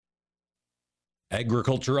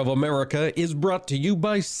Agriculture of America is brought to you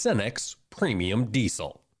by Cenex Premium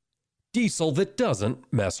Diesel. Diesel that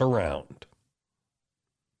doesn't mess around.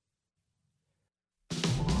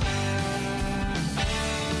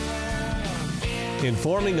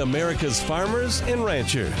 Informing America's farmers and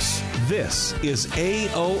ranchers. This is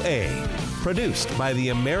AOA, produced by the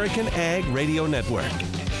American Ag Radio Network.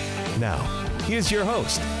 Now, here's your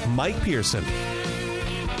host, Mike Pearson.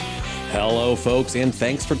 Hello, folks, and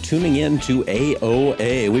thanks for tuning in to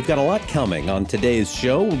AOA. We've got a lot coming on today's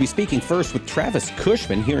show. We'll be speaking first with Travis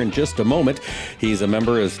Cushman here in just a moment. He's a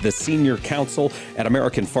member of the senior counsel at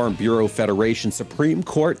American Farm Bureau Federation. Supreme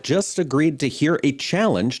Court just agreed to hear a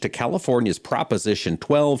challenge to California's Proposition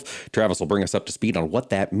 12. Travis will bring us up to speed on what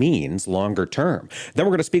that means longer term. Then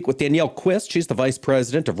we're going to speak with Danielle Quist. She's the Vice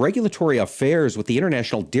President of Regulatory Affairs with the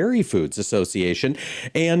International Dairy Foods Association.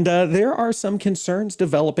 And there are some concerns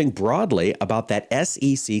developing broadly about that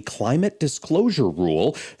SEC climate disclosure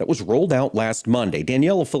rule that was rolled out last Monday.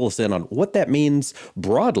 Danielle will fill us in on what that means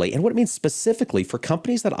broadly and what it means specifically for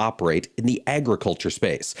companies that operate in the agriculture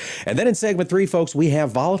space. And then in segment 3, folks, we have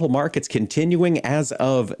volatile markets continuing as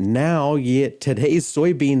of now. Yet today's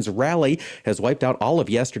soybeans rally has wiped out all of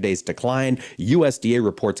yesterday's decline. USDA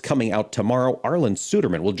reports coming out tomorrow. Arlen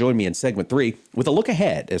Suderman will join me in segment 3 with a look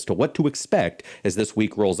ahead as to what to expect as this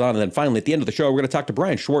week rolls on. And then finally, at the end of the show, we're going to talk to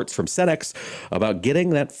Brian Schwartz from Cenex about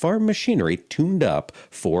getting that farm machinery tuned up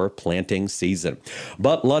for planting season.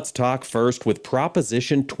 But let's talk first with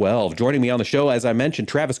Proposition 12. Joining me on the show, as I mentioned,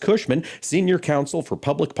 Travis Cushman, Senior Counsel for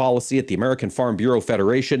Public Policy at the American Farm Bureau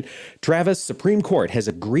Federation. Travis, Supreme Court has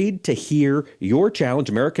agreed to hear your challenge,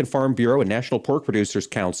 American Farm Bureau and National Pork Producers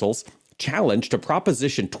Council's challenge to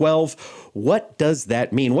Proposition 12. What does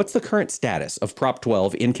that mean? What's the current status of Prop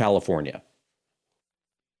 12 in California?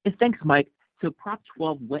 Thanks, Mike. So Prop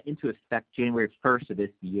 12 went into effect January 1st of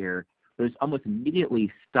this year. It was almost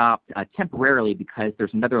immediately stopped temporarily because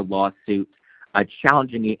there's another lawsuit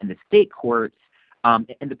challenging it in the state courts. And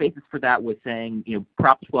the basis for that was saying,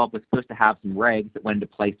 Prop 12 was supposed to have some regs that went into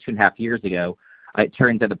place 2.5 years ago. It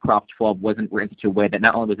turns out that Prop 12 wasn't written in such a way that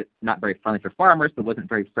not only was it not very friendly for farmers, but wasn't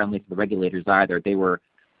very friendly for the regulators either. They were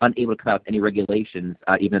unable to come out with any regulations,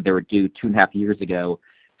 even though they were due 2.5 years ago.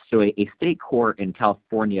 So a state court in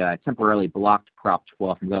California temporarily blocked Prop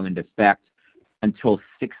 12 from going into effect until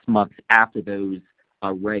 6 months after those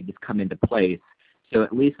regs come into place. So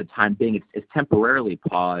at least for the time being, it's temporarily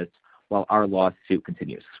paused while our lawsuit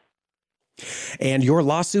continues. And your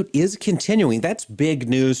lawsuit is continuing. That's big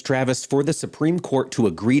news, Travis, for the Supreme Court to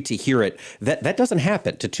agree to hear it. That doesn't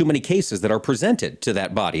happen to too many cases that are presented to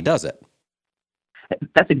that body, does it?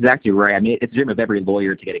 That's exactly right. I mean, it's the dream of every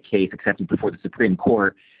lawyer to get a case accepted before the Supreme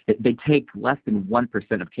Court. They take less than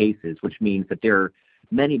 1% of cases, which means that there are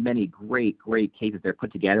many, many great cases that are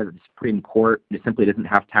put together that the Supreme Court simply doesn't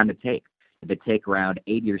have time to take. They take around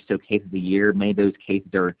 80 or so cases a year. Many of those cases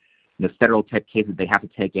are federal type cases they have to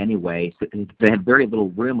take anyway. So they have very little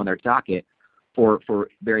room on their docket for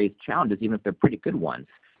various challenges, even if they're pretty good ones.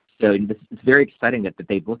 So it's very exciting that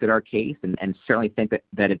they've looked at our case and certainly think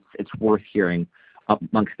that it's worth hearing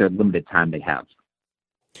amongst their limited time they have.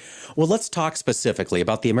 Well, let's talk specifically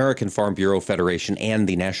about the American Farm Bureau Federation and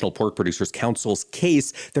the National Pork Producers Council's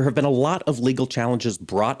case. There have been a lot of legal challenges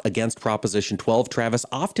brought against Proposition 12, Travis,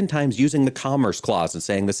 oftentimes using the Commerce Clause and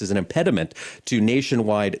saying this is an impediment to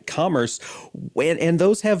nationwide commerce. And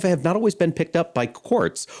those have not always been picked up by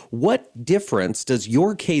courts. What difference does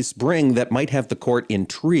your case bring that might have the court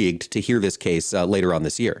intrigued to hear this case later on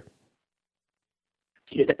this year?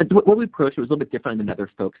 What we approached was a little bit different than other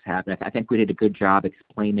folks have. And I think we did a good job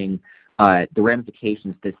explaining the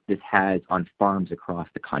ramifications this has on farms across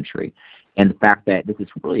the country, and the fact that this is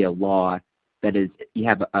really a law that is you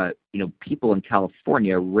have people in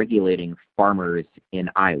California regulating farmers in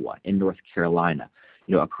Iowa, in North Carolina,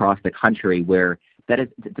 across the country, where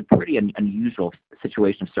it's a pretty unusual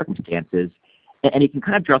situation of circumstances, and you can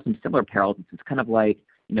kind of draw some similar parallels. It's kind of like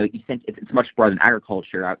you think it's much broader than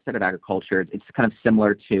agriculture. Outside of agriculture, it's kind of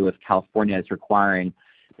similar to if California is requiring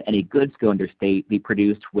that any goods go interstate be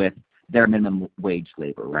produced with their minimum wage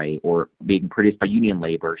labor, right, or being produced by union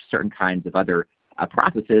labor, certain kinds of other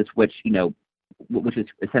processes, which is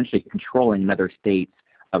essentially controlling another state's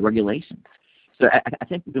regulations. So I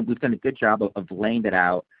think we've done a good job of laying that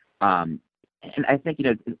out, and I think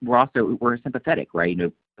we're sympathetic, right?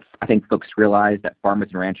 I think folks realize that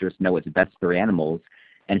farmers and ranchers know what's best for their animals.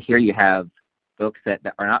 And here you have folks that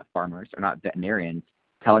are not farmers, are not veterinarians,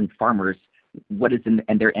 telling farmers what is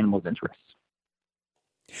in their animals' interests.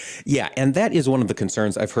 Yeah, and that is one of the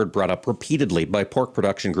concerns I've heard brought up repeatedly by pork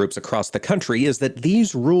production groups across the country is that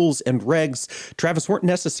these rules and regs, Travis, weren't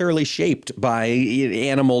necessarily shaped by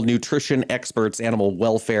animal nutrition experts, animal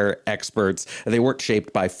welfare experts. They weren't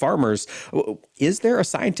shaped by farmers. Is there a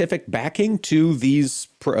scientific backing to these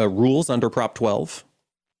rules under Prop 12?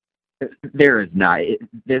 There is not.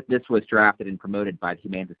 This was drafted and promoted by the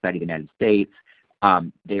Humane Society of the United States.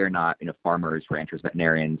 They are not, farmers, ranchers,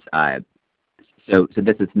 veterinarians. So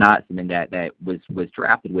this is not something that was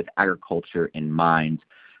drafted with agriculture in mind.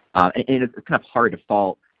 And it's kind of hard to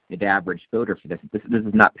fault the average voter for this. This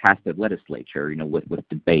is not passed the legislature, with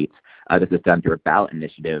debates. This is done through a ballot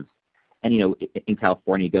initiative. And, in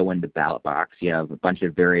California, you go into the ballot box, you have a bunch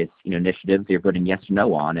of various, initiatives you're voting yes or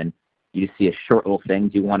no on, and you see a short little thing.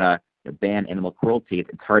 Do you want to ban animal cruelty?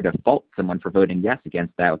 It's hard to fault someone for voting yes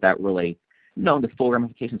against that without really knowing the full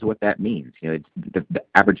ramifications of what that means. The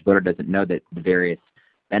average voter doesn't know that the various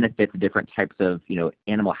benefits of different types of,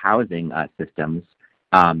 animal housing systems.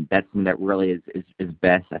 That's something that really is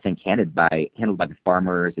best, I think, handled by the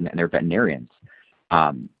farmers and their veterinarians.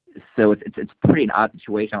 So it's pretty an odd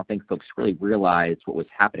situation. I don't think folks really realized what was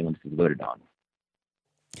happening when this was voted on.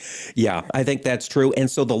 Yeah, I think that's true. And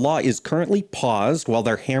so the law is currently paused while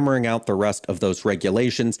they're hammering out the rest of those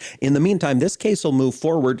regulations. In the meantime, this case will move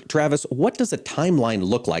forward. Travis, what does a timeline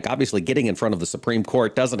look like? Obviously, getting in front of the Supreme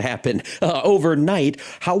Court doesn't happen overnight.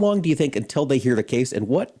 How long do you think until they hear the case? And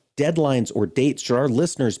what deadlines or dates should our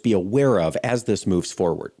listeners be aware of as this moves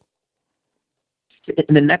forward?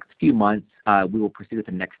 In the next few months, we will proceed with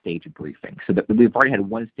the next stage of briefing. So we've already had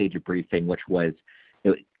one stage of briefing, which was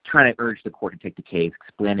trying to urge the court to take the case,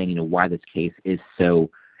 explaining, why this case is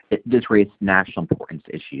this raises national importance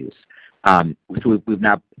issues. So we've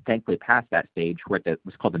now thankfully passed that stage. We're at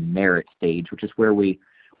what's called the merit stage, which is where we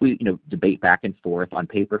debate back and forth on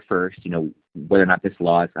paper first, whether or not this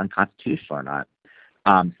law is unconstitutional or not.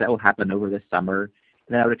 So that will happen over this summer.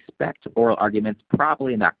 And then I would expect oral arguments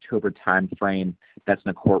probably in the October timeframe. That's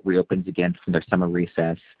when the court reopens again from their summer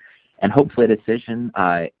recess. And hopefully a decision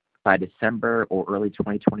by December or early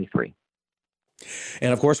 2023.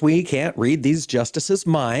 And of course, we can't read these justices'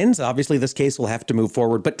 minds. Obviously, this case will have to move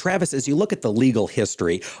forward. But Travis, as you look at the legal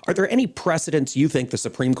history, are there any precedents you think the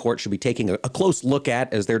Supreme Court should be taking a close look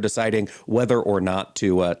at as they're deciding whether or not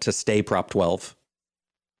to stay Prop 12?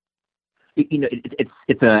 I've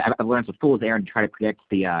learned it's a fool's errand to try to predict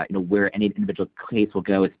where any individual case will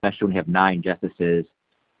go, especially when you have 9 justices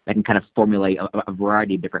that can kind of formulate a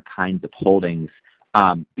variety of different kinds of holdings.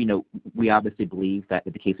 We obviously believe that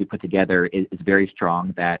the case we put together is very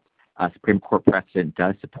strong, that Supreme Court precedent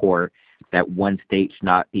does support that one state should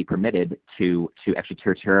not be permitted to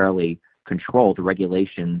extraterritorially control the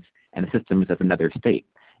regulations and the systems of another state.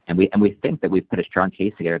 And we think that we've put a strong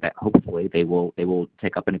case together that hopefully they will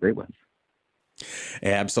take up and agree with.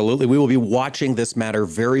 Absolutely. We will be watching this matter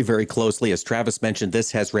very, very closely. As Travis mentioned,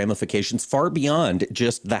 this has ramifications far beyond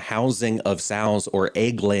just the housing of sows or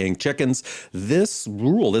egg-laying chickens. This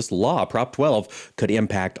rule, this law, Prop 12, could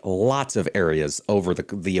impact lots of areas over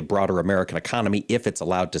the broader American economy if it's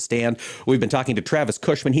allowed to stand. We've been talking to Travis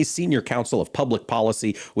Cushman. He's Senior Counsel of Public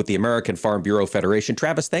Policy with the American Farm Bureau Federation.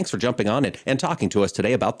 Travis, thanks for jumping on and talking to us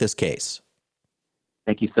today about this case.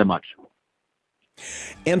 Thank you so much.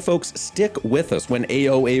 And folks, stick with us. When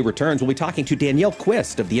AOA returns, we'll be talking to Danielle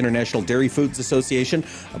Quist of the International Dairy Foods Association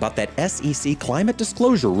about that SEC climate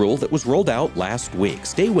disclosure rule that was rolled out last week.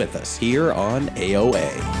 Stay with us here on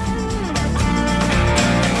AOA.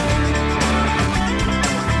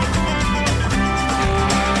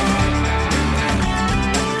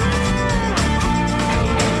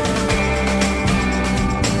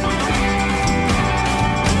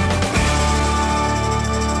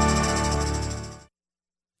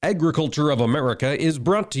 Agriculture of America is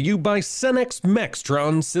brought to you by Cenex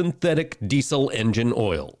Maxtron synthetic diesel engine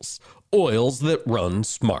oils. Oils that run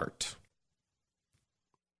smart.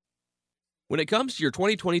 When it comes to your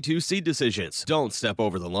 2022 seed decisions, don't step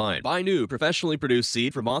over the line. Buy new, professionally produced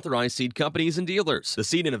seed from authorized seed companies and dealers. The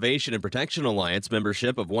Seed Innovation and Protection Alliance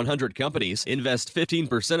membership of 100 companies invest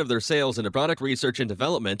 15% of their sales into product research and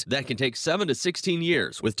development that can take 7 to 16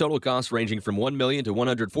 years, with total costs ranging from $1 million to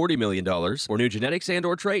 $140 million for new genetics and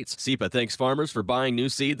or traits. SEPA thanks farmers for buying new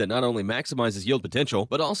seed that not only maximizes yield potential,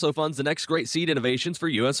 but also funds the next great seed innovations for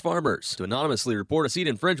U.S. farmers. To anonymously report a seed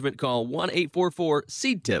infringement, call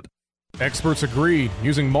 1-844-SEED-TIP. Experts agree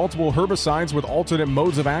using multiple herbicides with alternate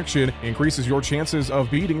modes of action increases your chances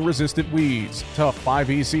of beating resistant weeds. Tough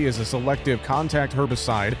 5EC is a selective contact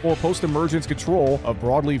herbicide for post-emergence control of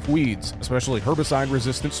broadleaf weeds, especially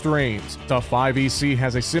herbicide-resistant strains. Tough 5EC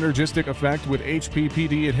has a synergistic effect with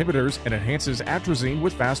HPPD inhibitors and enhances atrazine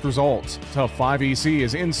with fast results. Tough 5EC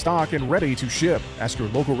is in stock and ready to ship. Ask your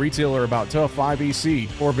local retailer about Tough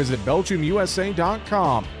 5EC or visit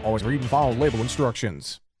BelgiumUSA.com. Always read and follow label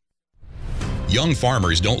instructions. Young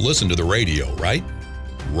farmers don't listen to the radio, right?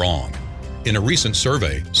 Wrong. In a recent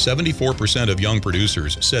survey, 74% of young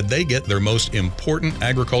producers said they get their most important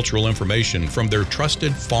agricultural information from their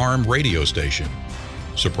trusted farm radio station.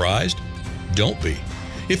 Surprised? Don't be.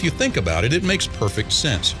 If you think about it, it makes perfect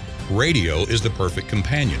sense. Radio is the perfect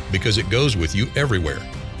companion because it goes with you everywhere.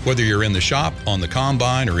 Whether you're in the shop, on the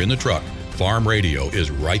combine, or in the truck, farm radio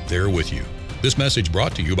is right there with you. This message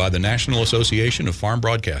brought to you by the National Association of Farm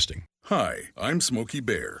Broadcasting. Hi, I'm Smokey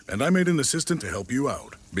Bear, and I made an assistant to help you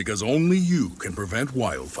out, because only you can prevent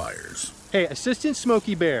wildfires. Hey, Assistant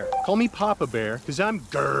Smokey Bear, call me Papa Bear, because I'm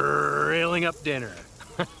grilling up dinner.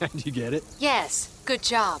 Do you get it? Yes, good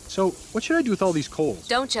job. So, what should I do with all these coals?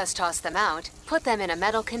 Don't just toss them out. Put them in a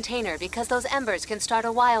metal container because those embers can start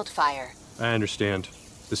a wildfire. I understand.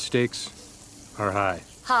 The stakes are high.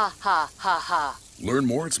 Ha, ha, ha, ha. Learn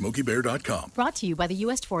more at SmokeyBear.com. Brought to you by the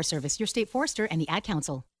U.S. Forest Service, your state forester, and the Ad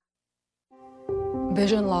Council.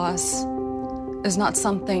 Vision loss is not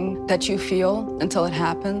something that you feel until it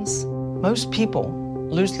happens. Most people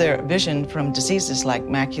lose their vision from diseases like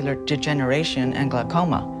macular degeneration and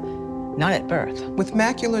glaucoma, not at birth. With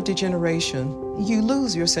macular degeneration, you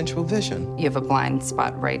lose your central vision. You have a blind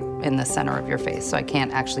spot right in the center of your face, so I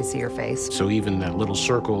can't actually see your face. So even that little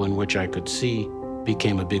circle in which I could see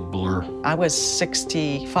became a big blur. I was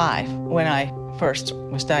 65 when I first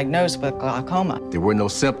was diagnosed with glaucoma. There were no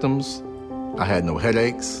symptoms. I had no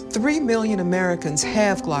headaches. 3 million Americans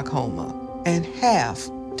have glaucoma, and half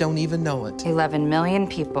don't even know it. 11 million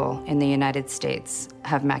people in the United States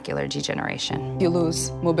have macular degeneration. You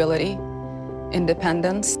lose mobility,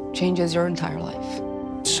 independence, changes your entire life.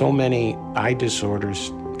 So many eye disorders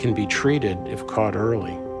can be treated if caught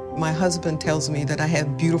early. My husband tells me that I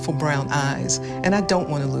have beautiful brown eyes, and I don't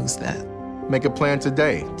want to lose that. Make a plan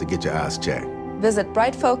today to get your eyes checked. Visit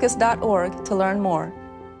brightfocus.org to learn more.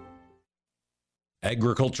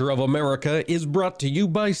 Agriculture of America is brought to you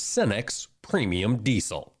by Cenex Premium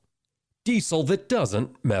Diesel. Diesel that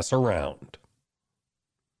doesn't mess around.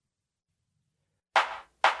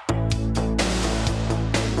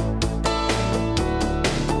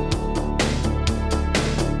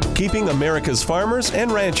 Keeping America's farmers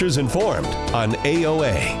and ranchers informed on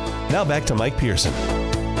AOA. Now back to Mike Pearson.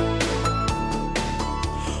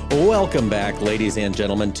 Welcome back, ladies and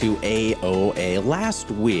gentlemen, to AOA.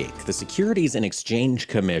 Last week, the Securities and Exchange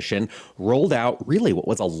Commission rolled out really what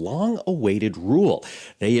was a long-awaited rule.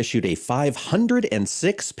 They issued a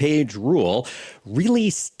 506-page rule really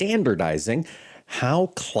standardizing how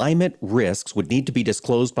climate risks would need to be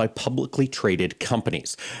disclosed by publicly traded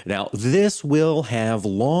companies. Now, this will have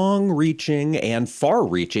long-reaching and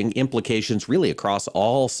far-reaching implications really across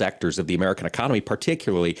all sectors of the American economy,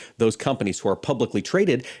 particularly those companies who are publicly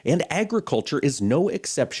traded, and agriculture is no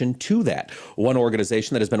exception to that. One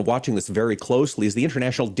organization that has been watching this very closely is the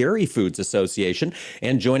International Dairy Foods Association,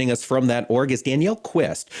 and joining us from that org is Danielle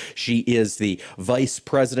Quist. She is the Vice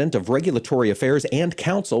President of Regulatory Affairs and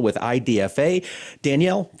Counsel with IDFA.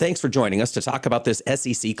 Danielle, thanks for joining us to talk about this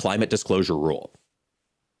SEC climate disclosure rule.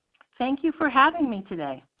 Thank you for having me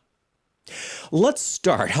today. Let's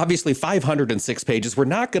start. Obviously, 506 pages. We're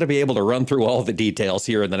not going to be able to run through all the details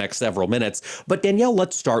here in the next several minutes. But Danielle,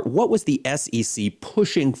 let's start. What was the SEC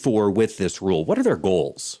pushing for with this rule? What are their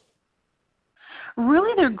goals?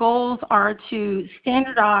 Really, their goals are to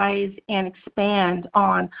standardize and expand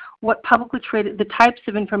on what publicly traded, the types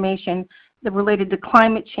of information that related to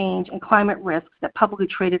climate change and climate risks that publicly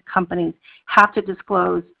traded companies have to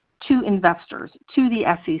disclose to investors, to the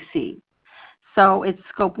SEC. So it's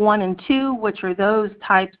scope 1 and 2, which are those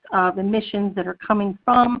types of emissions that are coming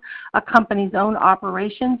from a company's own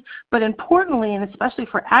operations. But importantly, and especially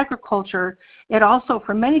for agriculture, it also,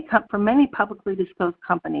 for many publicly disclosed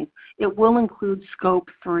companies, it will include scope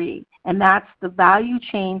 3, and that's the value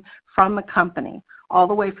chain from the company, all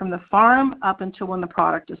the way from the farm up until when the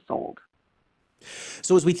product is sold.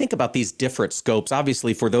 So as we think about these different scopes,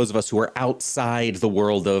 obviously for those of us who are outside the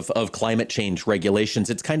world of climate change regulations,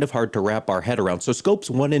 it's kind of hard to wrap our head around. So scopes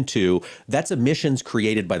 1 and 2, that's emissions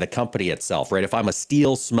created by the company itself, right? If I'm a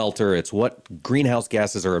steel smelter, it's what greenhouse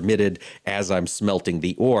gases are emitted as I'm smelting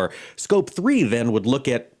the ore. Scope 3 then would look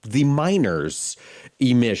at the miners'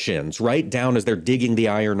 emissions, right? Down as they're digging the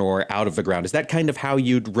iron ore out of the ground. Is that kind of how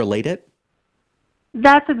you'd relate it?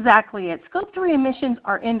 That's exactly it. Scope 3 emissions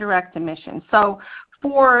are indirect emissions. So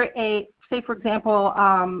for for example,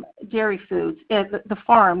 dairy foods,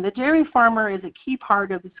 the dairy farmer is a key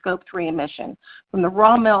part of the Scope 3 emission. From the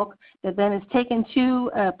raw milk that then is taken to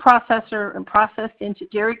a processor and processed into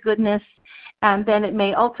dairy goodness, and then it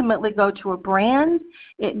may ultimately go to a brand.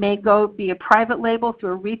 It may be a private label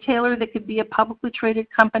through a retailer that could be a publicly traded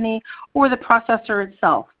company, or the processor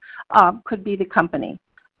itself could be the company.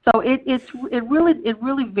 So it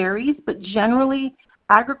really varies, but generally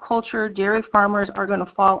agriculture, dairy farmers are going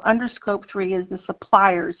to fall under Scope 3 as the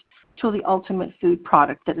suppliers to the ultimate food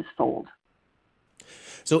product that is sold.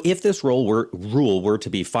 So if this rule were to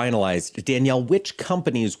be finalized, Danielle, which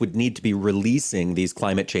companies would need to be releasing these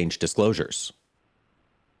climate change disclosures?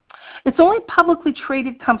 It's only publicly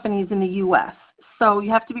traded companies in the U.S., so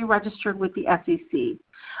you have to be registered with the SEC.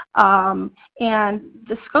 And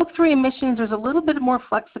the Scope 3 emissions, there's a little bit more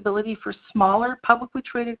flexibility for smaller publicly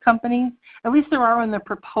traded companies. At least there are in the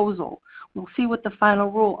proposal. We'll see what the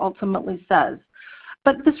final rule ultimately says.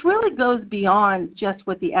 But this really goes beyond just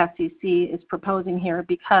what the SEC is proposing here,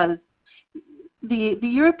 because the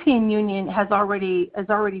European Union is already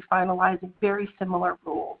finalizing very similar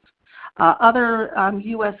rules. Other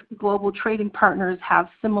U.S. global trading partners have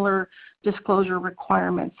similar disclosure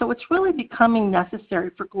requirements. So it's really becoming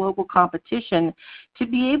necessary for global competition to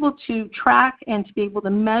be able to track and to be able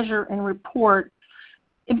to measure and report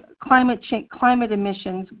climate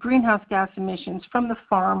emissions, greenhouse gas emissions from the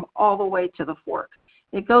farm all the way to the fork.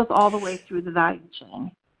 It goes all the way through the value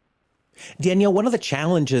chain. Danielle, one of the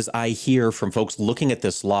challenges I hear from folks looking at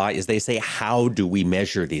this law is they say, how do we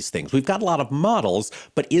measure these things? We've got a lot of models,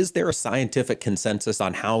 but is there a scientific consensus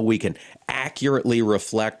on how we can accurately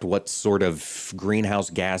reflect what sort of greenhouse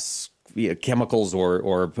gas chemicals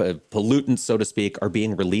or pollutants, so to speak, are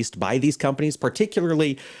being released by these companies,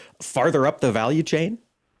 particularly farther up the value chain?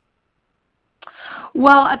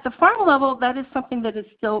 Well, at the farm level, that is something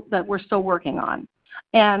that we're still working on.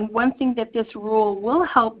 And one thing that this rule will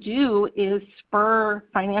help do is spur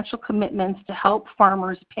financial commitments to help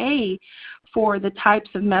farmers pay for the types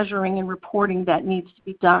of measuring and reporting that needs to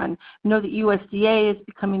be done. I know that USDA is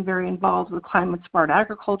becoming very involved with climate-smart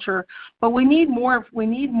agriculture, but we need more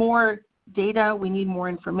data, we need more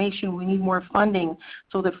information, we need more funding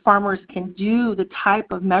so that farmers can do the type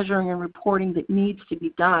of measuring and reporting that needs to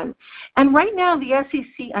be done. And right now, the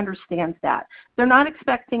SEC understands that. They're not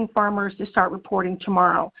expecting farmers to start reporting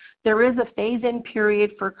tomorrow. There is a phase-in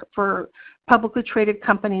period for publicly traded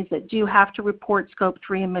companies that do have to report Scope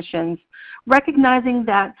 3 emissions, recognizing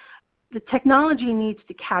that the technology needs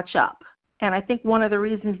to catch up. And I think one of the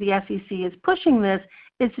reasons the SEC is pushing this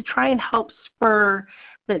is to try and help spur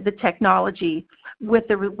the technology with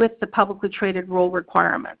the publicly traded rule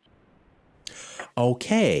requirements.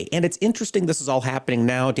 Okay, and it's interesting this is all happening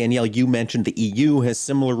now. Danielle, you mentioned the EU has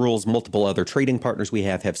similar rules. Multiple other trading partners we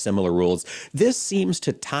have similar rules. This seems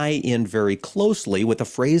to tie in very closely with a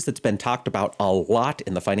phrase that's been talked about a lot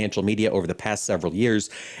in the financial media over the past several years,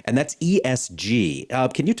 and that's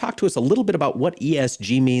ESG. Can you talk to us a little bit about what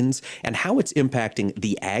ESG means and how it's impacting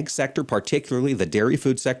the ag sector, particularly the dairy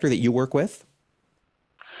food sector that you work with?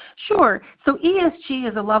 Sure. So ESG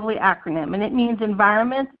is a lovely acronym, and it means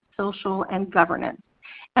environment, social, and governance.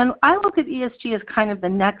 And I look at ESG as kind of the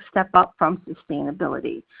next step up from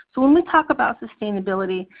sustainability. So when we talk about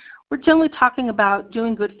sustainability, we're generally talking about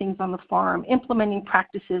doing good things on the farm, implementing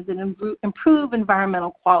practices that improve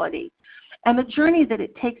environmental quality, and the journey that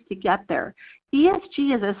it takes to get there.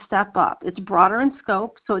 ESG is a step up. It's broader in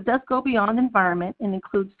scope, so it does go beyond environment and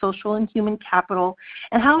includes social and human capital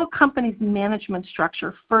and how a company's management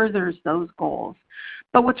structure furthers those goals.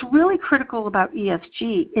 But what's really critical about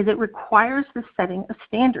ESG is it requires the setting of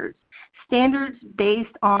standards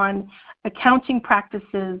based on accounting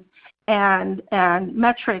practices and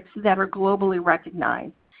metrics that are globally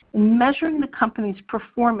recognized, and measuring the company's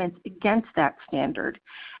performance against that standard,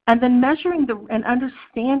 and then measuring and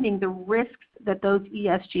understanding the risks that those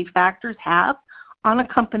ESG factors have on a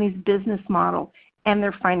company's business model and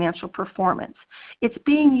their financial performance. It's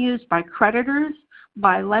being used by creditors,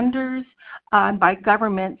 by lenders, by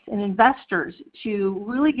governments and investors to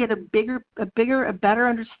really get a better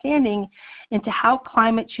understanding into how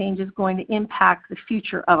climate change is going to impact the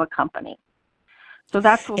future of a company. So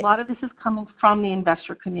that's a lot of this is coming from the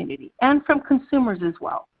investor community and from consumers as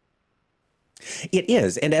well. It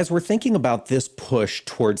is. And as we're thinking about this push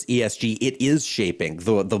towards ESG, it is shaping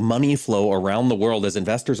the money flow around the world as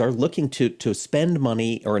investors are looking to spend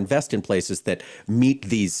money or invest in places that meet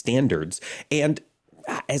these standards. And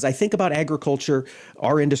as I think about agriculture,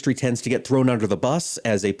 our industry tends to get thrown under the bus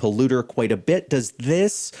as a polluter quite a bit. Does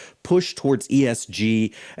this push towards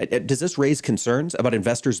ESG, does this raise concerns about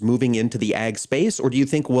investors moving into the ag space? Or do you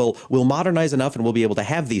think we'll modernize enough and we'll be able to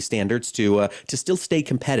have these standards to still stay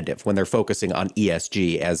competitive when they're focusing on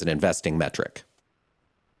ESG as an investing metric?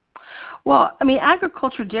 Well, I mean,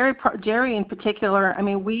 agriculture, dairy in particular, I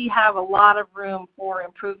mean, we have a lot of room for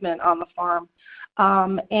improvement on the farm.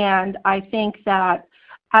 And I think that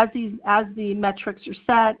as the metrics are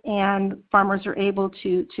set and farmers are able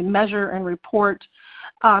to measure and report,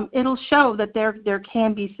 it'll show that there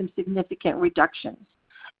can be some significant reductions.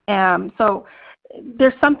 So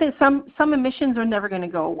there's some emissions are never going to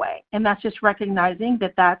go away, and that's just recognizing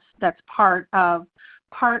that that's part of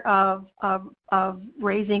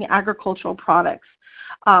raising agricultural products.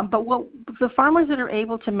 But what the farmers that are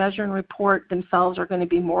able to measure and report themselves are going to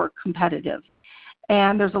be more competitive.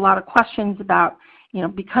 And there's a lot of questions about,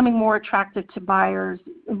 becoming more attractive to buyers,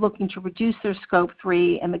 looking to reduce their scope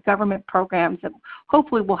 3, and the government programs that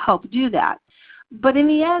hopefully will help do that. But in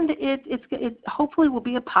the end, it hopefully will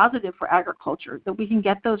be a positive for agriculture, that we can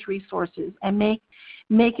get those resources and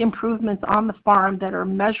make improvements on the farm that are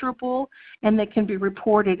measurable and that can be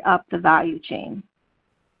reported up the value chain.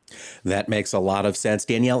 That makes a lot of sense.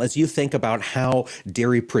 Danielle, as you think about how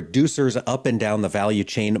dairy producers up and down the value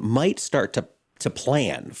chain might start to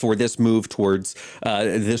plan for this move towards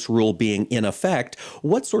this rule being in effect,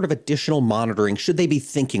 what sort of additional monitoring should they be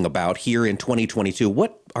thinking about here in 2022?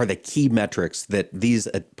 What are the key metrics that these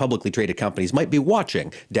publicly traded companies might be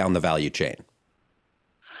watching down the value chain?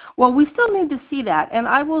 Well, we still need to see that. And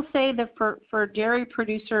I will say that for dairy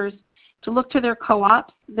producers to look to their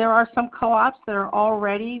co-ops, there are some co-ops that are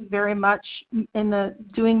already very much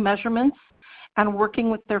doing measurements and working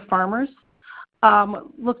with their farmers.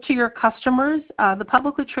 Look to your customers. The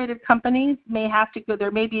publicly traded companies may have to go. There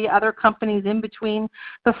may be other companies in between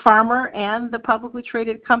the farmer and the publicly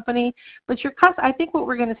traded company. But I think what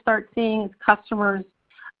we're going to start seeing is customers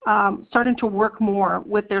starting to work more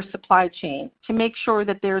with their supply chain to make sure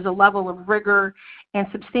that there's a level of rigor and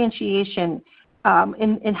substantiation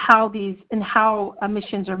in how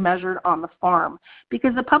emissions are measured on the farm,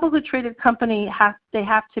 because the publicly traded company have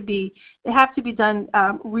to be done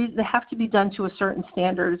to a certain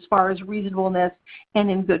standard as far as reasonableness and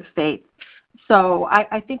in good faith. So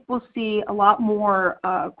I think we'll see a lot more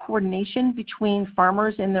coordination between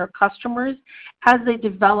farmers and their customers as they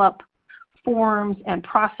develop forms and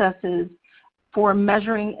processes for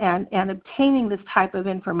measuring and obtaining this type of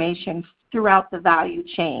information throughout the value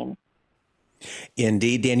chain.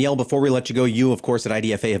 Indeed. Danielle, before we let you go, you, of course, at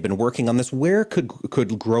IDFA have been working on this. Where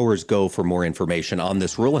could growers go for more information on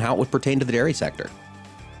this rule and how it would pertain to the dairy sector?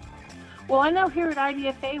 Well, I know here at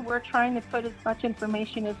IDFA, we're trying to put as much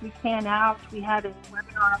information as we can out. We had a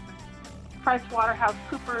webinar with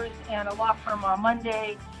PricewaterhouseCoopers and a law firm on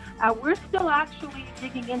Monday. We're still actually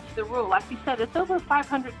digging into the rule. Like you said, it's over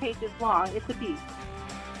 500 pages long. It's a beast.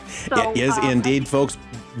 So, it is indeed, folks.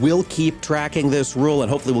 We'll keep tracking this rule,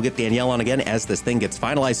 and hopefully we'll get Danielle on again as this thing gets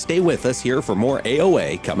finalized. Stay with us here for more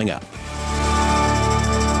AOA coming up.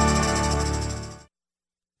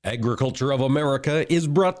 Agriculture of America is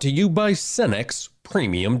brought to you by Cenex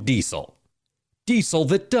Premium Diesel. Diesel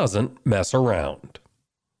that doesn't mess around.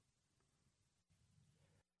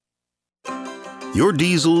 Your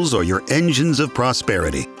diesels are your engines of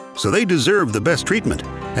prosperity, so they deserve the best treatment.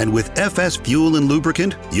 And with FS Fuel and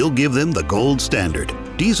Lubricant, you'll give them the gold standard.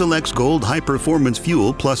 Diesel X Gold High Performance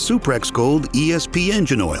Fuel plus Suprex Gold ESP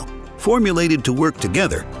Engine Oil. Formulated to work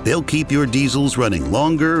together, they'll keep your diesels running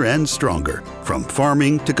longer and stronger, from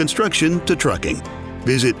farming to construction to trucking.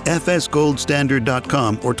 Visit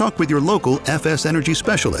fsgoldstandard.com or talk with your local FS Energy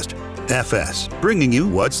specialist. FS, bringing you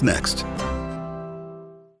what's next.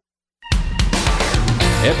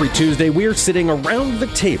 Every Tuesday, we're sitting around the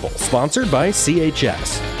table, sponsored by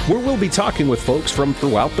CHS, where we'll be talking with folks from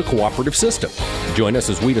throughout the cooperative system. Join us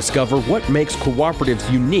as we discover what makes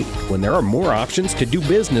cooperatives unique when there are more options to do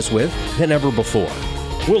business with than ever before.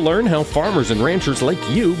 We'll learn how farmers and ranchers like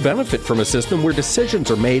you benefit from a system where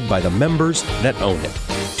decisions are made by the members that own it.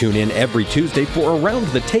 Tune in every Tuesday for Around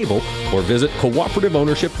the Table or visit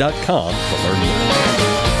cooperativeownership.com to learn more.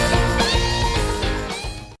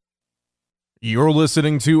 You're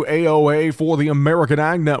listening to AOA for the American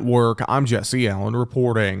Ag Network. I'm Jesse Allen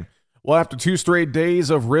reporting. Well, after 2 straight days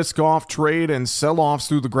of risk-off trade and sell-offs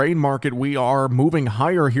through the grain market, we are moving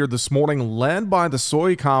higher here this morning, led by the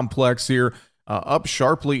soy complex here, up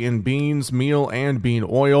sharply in beans, meal, and bean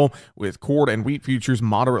oil, with corn and wheat futures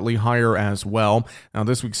moderately higher as well. Now,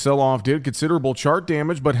 this week's sell-off did considerable chart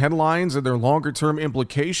damage, but headlines and their longer-term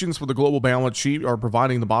implications for the global balance sheet are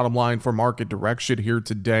providing the bottom line for market direction here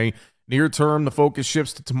today. Near term, the focus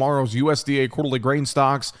shifts to tomorrow's USDA quarterly grain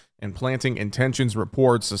stocks and planting intentions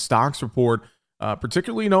reports. The stocks report,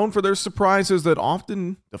 particularly known for their surprises that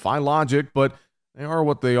often defy logic, but they are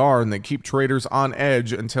what they are, and they keep traders on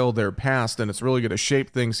edge until they're passed, and it's really going to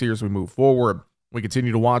shape things here as we move forward. We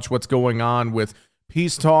continue to watch what's going on with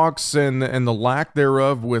peace talks and the lack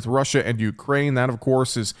thereof with Russia and Ukraine. That, of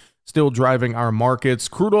course, is still driving our markets.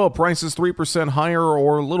 Crude oil prices 3% higher,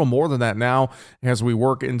 or a little more than that now, as we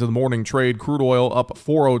work into the morning trade. Crude oil up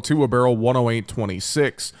 $4.02 a barrel,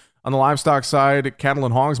 108.26. On the livestock side, cattle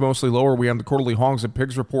and hogs mostly lower. We have the quarterly hogs and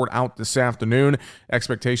pigs report out this afternoon.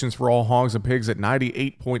 Expectations for all hogs and pigs at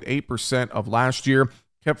 98.8% of last year.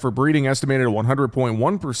 Kept for breeding estimated at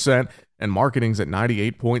 100.1%, and marketing's at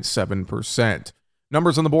 98.7%.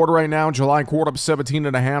 Numbers on the board right now: July quart up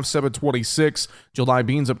 17.5, 7.26. July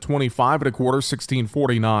beans up 25 1/4,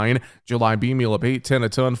 16.49. July bean meal up 8.10 a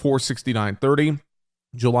ton, 4.69.30.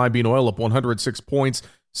 July bean oil up 106 points,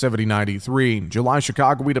 70.93. July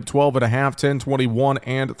Chicago wheat up 12.5, 10.21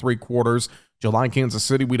 and 3/4. July Kansas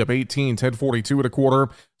City wheat up 18, 10.42 1/4.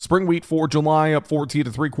 Spring wheat for July up 14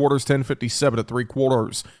 3/4, 10.57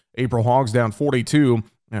 3/4. April hogs down 42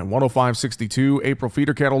 and 105.62. April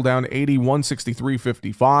feeder cattle down 80,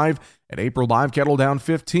 163.55. And April live cattle down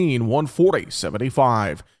 15,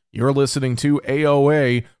 140.75. You're listening to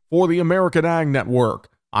AOA for the American Ag Network.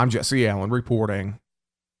 I'm Jesse Allen reporting.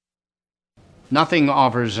 Nothing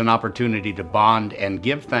offers an opportunity to bond and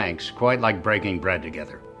give thanks quite like breaking bread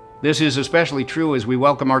together. This is especially true as we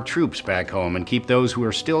welcome our troops back home and keep those who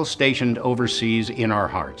are still stationed overseas in our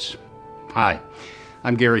hearts. Hi,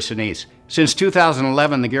 I'm Gary Sinise. Since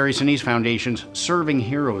 2011, the Gary Sinise Foundation's Serving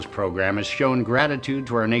Heroes program has shown gratitude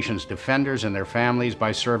to our nation's defenders and their families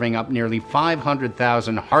by serving up nearly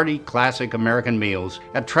 500,000 hearty classic American meals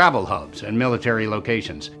at travel hubs and military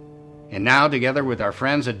locations. And now, together with our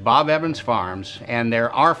friends at Bob Evans Farms and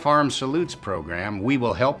their Our Farm Salutes program, we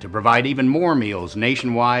will help to provide even more meals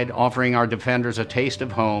nationwide, offering our defenders a taste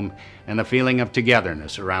of home and a feeling of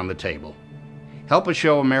togetherness around the table. Help us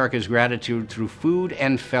show America's gratitude through food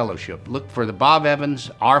and fellowship. Look for the Bob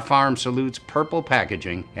Evans Our Farm Salutes purple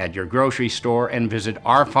packaging at your grocery store and visit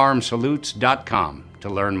ourfarmsalutes.com to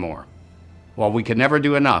learn more. While we can never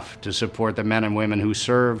do enough to support the men and women who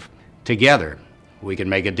serve, together we can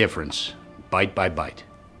make a difference, bite by bite.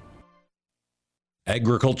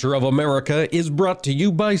 Agriculture of America is brought to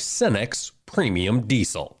you by Cenex Premium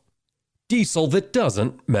Diesel. Diesel that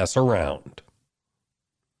doesn't mess around.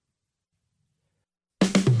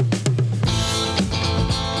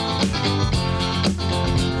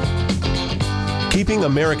 Keeping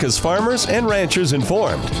America's farmers and ranchers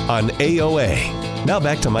informed on AOA. Now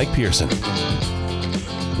back to Mike Pearson.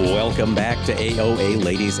 Welcome back to AOA,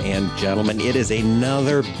 ladies and gentlemen. It is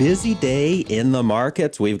another busy day in the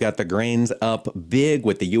markets. We've got the grains up big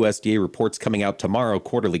with the USDA reports coming out tomorrow,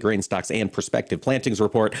 quarterly grain stocks and prospective plantings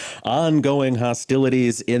report, ongoing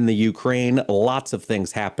hostilities in the Ukraine, lots of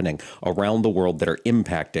things happening around the world that are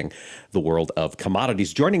impacting the world of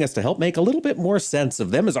commodities. Joining us to help make a little bit more sense of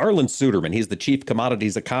them is Arlen Suderman. He's the chief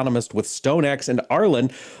commodities economist with StoneX. And Arlen,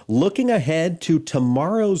 looking ahead to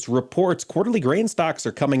tomorrow's reports, quarterly grain stocks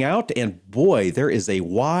are coming out, and boy, there is a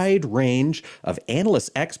wide range of analyst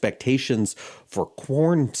expectations for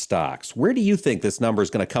corn stocks. Where do you think this number is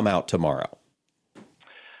going to come out tomorrow?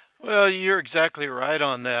 Well, you're exactly right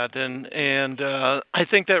on that, and I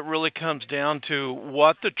think that really comes down to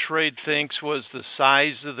what the trade thinks was the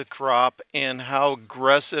size of the crop and how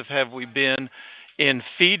aggressive have we been in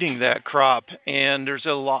feeding that crop. And there's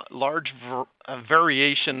a large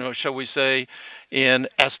variation, or shall we say, in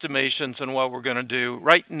estimations on what we're going to do.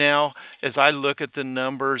 Right now, as I look at the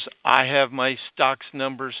numbers, I have my stocks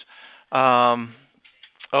numbers. Oh,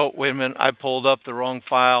 wait a minute, I pulled up the wrong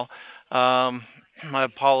file. My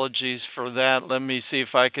apologies for that. Let me see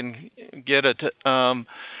if I can get it.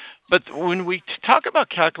 But when we talk about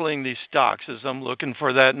calculating these stocks, as I'm looking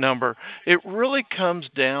for that number, it really comes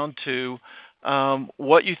down to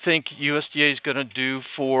what you think USDA is going to do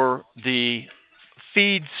for the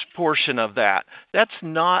feeds portion of that. That's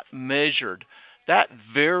not measured. That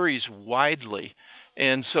varies widely.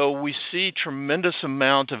 And so we see tremendous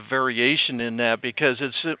amount of variation in that because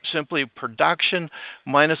it's simply production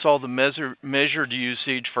minus all the measured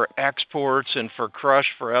usage for exports and for crush,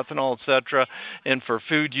 for ethanol, etc., and for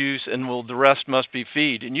food use, and the rest must be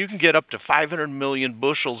feed. And you can get up to 500 million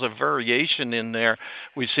bushels of variation in there.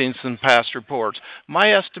 We've seen some past reports.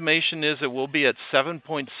 My estimation is it will be at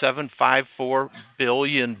 7.754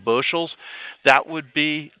 billion bushels. That would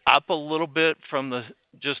be up a little bit from the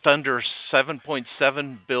just under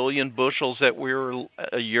 7.7 billion bushels that we were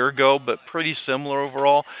a year ago, but pretty similar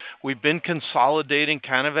overall. We've been consolidating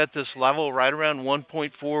kind of at this level, right around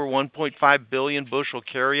 1.4, 1.5 billion bushel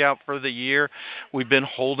carryout for the year. We've been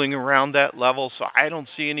holding around that level, so I don't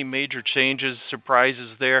see any major changes,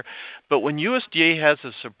 surprises there. But when USDA has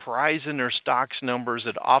a surprise in their stocks numbers,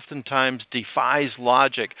 it oftentimes defies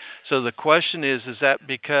logic. So the question is that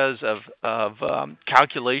because of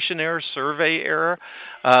calculation error, survey error?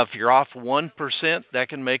 If you're off 1%, that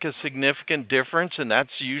can make a significant difference, and that's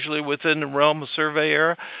usually within the realm of survey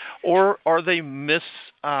error. Or are they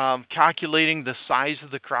miscalculating the size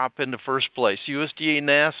of the crop in the first place? USDA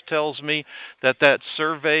NASS tells me that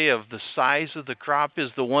survey of the size of the crop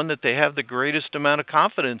is the one that they have the greatest amount of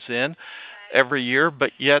confidence in every year,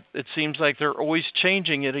 but yet it seems like they're always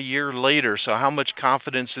changing it a year later. So how much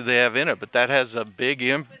confidence do they have in it? But that has a big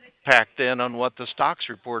impact then on what the stocks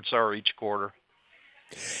reports are each quarter.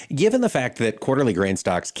 Given the fact that quarterly grain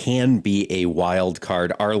stocks can be a wild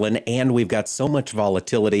card, Arlen, and we've got so much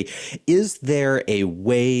volatility, is there a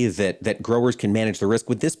way that growers can manage the risk?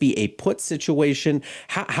 Would this be a put situation?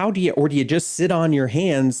 How do you just sit on your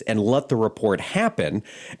hands and let the report happen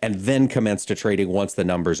and then commence to trading once the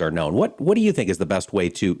numbers are known? What do you think is the best way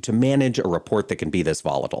to manage a report that can be this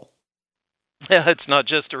volatile? Yeah, it's not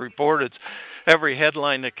just a report. It's every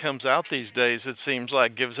headline that comes out these days, it seems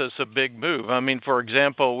like, gives us a big move. I mean, for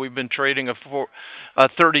example, we've been trading a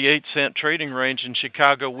 38-cent trading range in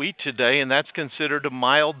Chicago wheat today, and that's considered a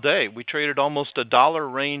mild day. We traded almost a dollar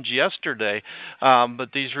range yesterday,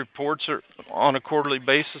 but these reports are on a quarterly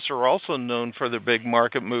basis are also known for their big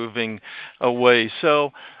market moving away.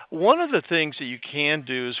 So one of the things that you can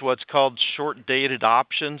do is what's called short-dated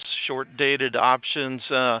options. Short-dated options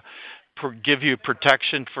give you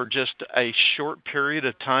protection for just a short period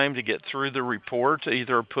of time to get through the report,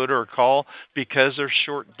 either a put or a call. Because they're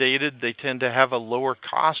short-dated, they tend to have a lower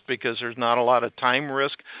cost because there's not a lot of time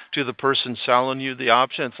risk to the person selling you the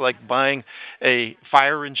option. It's like buying a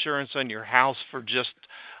fire insurance on your house for just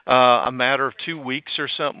a matter of 2 weeks or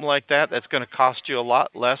something like that. That's going to cost you a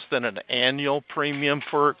lot less than an annual premium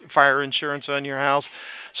for fire insurance on your house.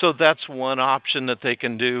 So that's one option that they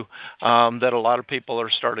can do that a lot of people are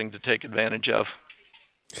starting to take advantage of.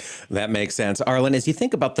 That makes sense. Arlen, as you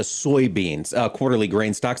think about the soybeans quarterly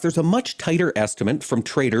grain stocks, there's a much tighter estimate from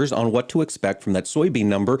traders on what to expect from that soybean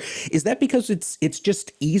number. Is that because it's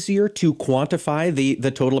just easier to quantify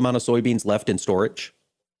the total amount of soybeans left in storage?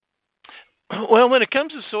 Well, when it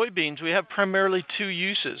comes to soybeans, we have primarily two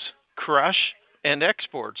uses, crush and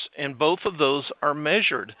exports, and both of those are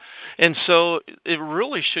measured. And so it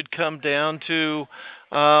really should come down to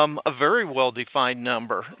a very well-defined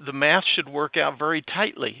number. The math should work out very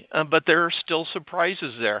tightly, but there are still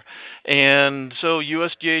surprises there. And so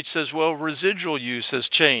USDA says, well, residual use has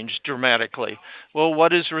changed dramatically. Well,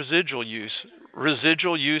 what is residual use?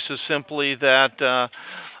 Residual use is simply that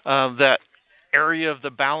area of the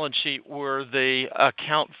balance sheet where they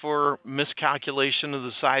account for miscalculation of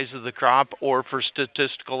the size of the crop or for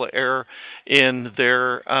statistical error in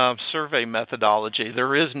their survey methodology.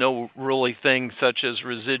 There is no really thing such as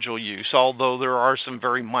residual use, although there are some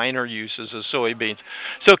very minor uses of soybeans.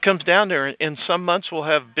 So it comes down there. In some months, we'll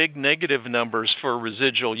have big negative numbers for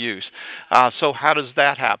residual use. So how does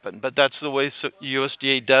that happen? But that's the way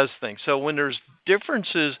USDA does things. So when there's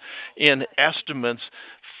differences in estimates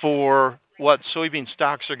for what soybean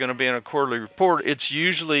stocks are going to be in a quarterly report, it's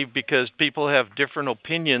usually because people have different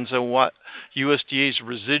opinions on what USDA's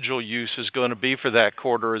residual use is going to be for that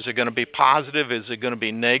quarter. Is it going to be positive? Is it going to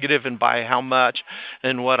be negative? And by how much?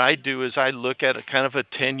 And what I do is I look at a kind of a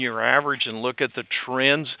 10-year average and look at the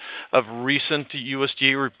trends of recent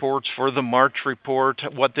USDA reports for the March report,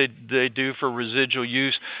 what they do for residual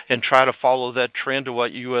use, and try to follow that trend of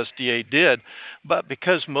what USDA did. But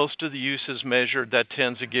because most of the use is measured, that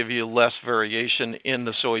tends to give you less variation in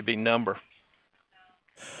the soybean number.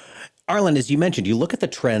 Arlen, as you mentioned, you look at the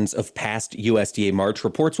trends of past USDA March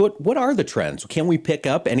reports. What are the trends? Can we pick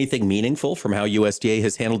up anything meaningful from how USDA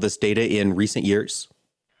has handled this data in recent years?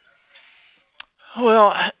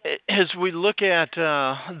 Well, as we look at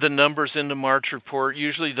the numbers in the March report,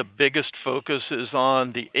 usually the biggest focus is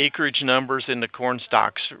on the acreage numbers in the corn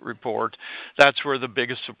stocks report. That's where the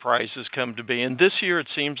biggest surprises come to be. And this year it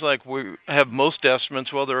seems like we have most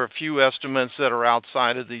estimates, well, there are a few estimates that are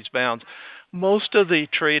outside of these bounds. Most of the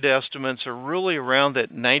trade estimates are really around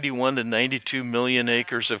that 91 to 92 million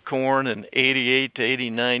acres of corn and 88 to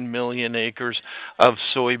 89 million acres of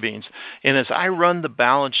soybeans. And as I run the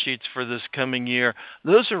balance sheets for this coming year,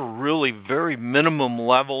 those are really very minimum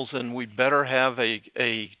levels, and we better have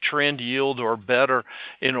a trend yield or better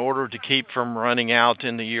in order to keep from running out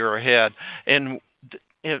in the year ahead. And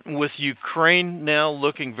with Ukraine now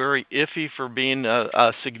looking very iffy for being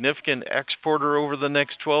a significant exporter over the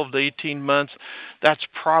next 12 to 18 months, that's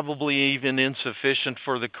probably even insufficient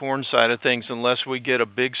for the corn side of things unless we get a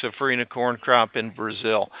big safrinha corn crop in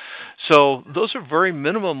Brazil. So those are very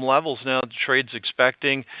minimum levels now the trade's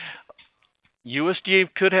expecting.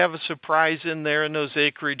 USDA could have a surprise in there in those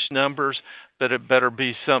acreage numbers, but it better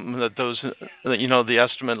be something that the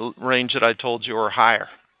estimate range that I told you are higher.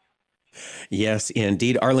 Yes,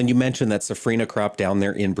 indeed. Arlen, you mentioned that safrinha crop down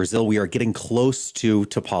there in Brazil. We are getting close to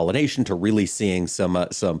pollination, to really seeing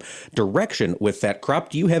some direction with that crop.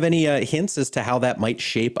 Do you have any hints as to how that might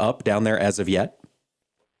shape up down there as of yet?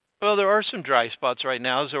 Well, there are some dry spots right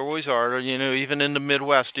now, as there always are. Even in the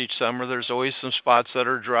Midwest each summer, there's always some spots that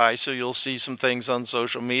are dry, so you'll see some things on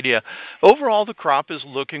social media. Overall, the crop is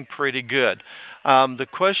looking pretty good. The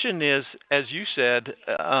question is, as you said,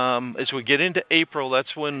 as we get into April,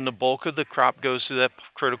 that's when the bulk of the crop goes to that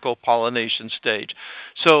critical pollination stage.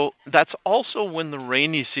 So that's also when the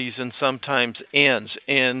rainy season sometimes ends,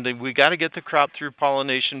 and we got to get the crop through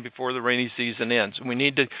pollination before the rainy season ends. We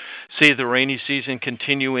need to see the rainy season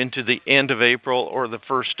continue into the end of April or the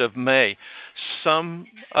 1st of May. Some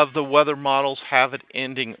of the weather models have it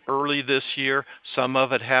ending early this year. Some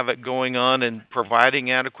of it have it going on and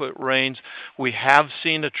providing adequate rains. We have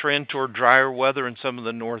seen a trend toward drier weather in some of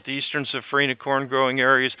the northeastern safrinha corn growing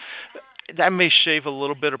areas. That may shave a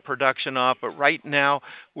little bit of production off, but right now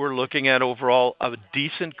we're looking at overall a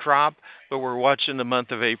decent crop, but we're watching the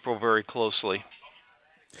month of April very closely.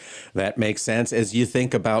 That makes sense. As you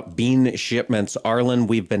think about bean shipments, Arlen,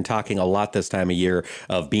 we've been talking a lot this time of year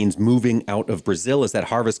of beans moving out of Brazil as that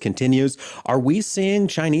harvest continues. Are we seeing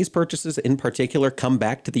Chinese purchases in particular come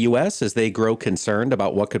back to the U.S. as they grow concerned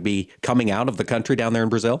about what could be coming out of the country down there in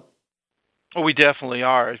Brazil? Well, we definitely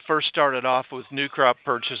are. It first started off with new crop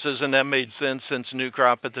purchases, and that made sense since new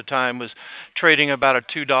crop at the time was trading about a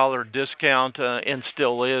 $2 discount and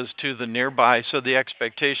still is to the nearby. So the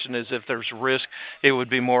expectation is if there's risk, it would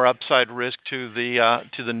be more upside risk to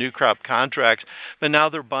the new crop contracts. But now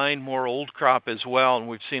they're buying more old crop as well, and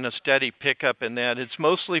we've seen a steady pickup in that. It's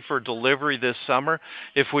mostly for delivery this summer.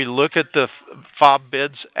 If we look at the FOB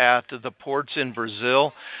bids at the ports in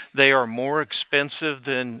Brazil, they are more expensive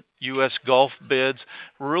than U.S. Gulf bids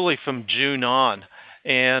really from June on.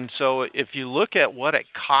 And so if you look at what it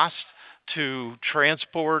costs to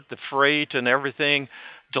transport the freight and everything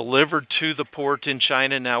delivered to the port in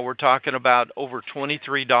China, now we're talking about over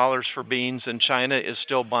 $23 for beans, and China is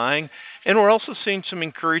still buying. And we're also seeing some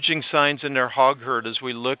encouraging signs in their hog herd as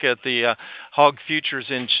we look at the hog futures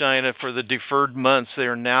in China for the deferred months. They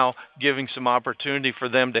are now giving some opportunity for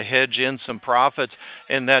them to hedge in some profits,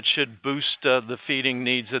 and that should boost the feeding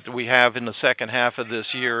needs that we have in the second half of this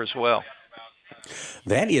year as well.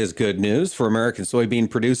 That is good news for American soybean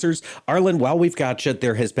producers. Arlen, while we've got you,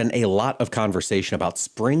 there has been a lot of conversation about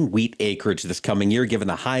spring wheat acreage this coming year, given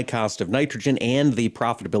the high cost of nitrogen and the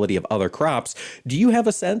profitability of other crops. Do you have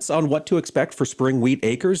a sense on what to expect for spring wheat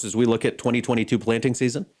acres as we look at 2022 planting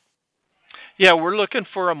season? Yeah, we're looking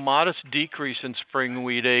for a modest decrease in spring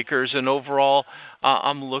wheat acres, and overall,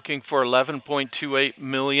 I'm looking for 11.28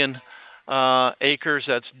 million acres.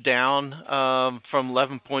 That's down from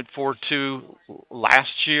 11.42 last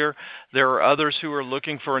year. There are others who are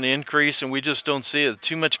looking for an increase, and we just don't see it.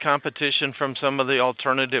 Too much competition from some of the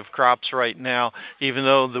alternative crops right now. Even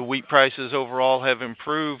though the wheat prices overall have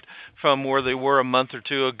improved from where they were a month or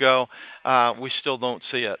two ago, we still don't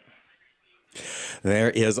see it. There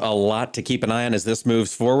is a lot to keep an eye on as this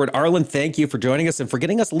moves forward. Arlen, thank you for joining us and for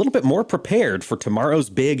getting us a little bit more prepared for tomorrow's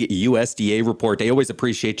big USDA report. I always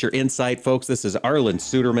appreciate your insight, folks. This is Arlen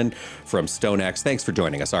Suderman from StoneX. Thanks for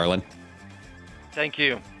joining us, Arlen. Thank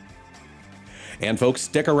you. And folks,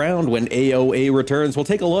 stick around when AOA returns. We'll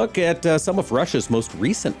take a look at some of Russia's most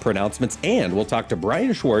recent pronouncements, and we'll talk to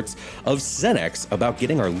Brian Schwartz of Cenex about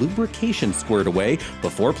getting our lubrication squared away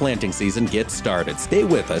before planting season gets started. Stay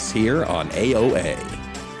with us here on AOA.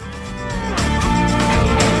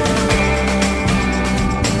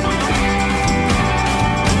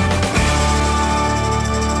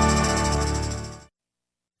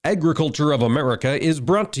 Agriculture of America is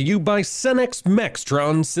brought to you by Cenex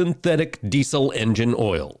Maxtron Synthetic Diesel Engine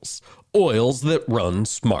Oils. Oils that run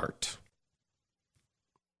smart.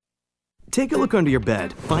 Take a look under your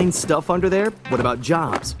bed. Find stuff under there? What about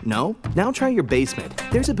jobs? No? Now try your basement.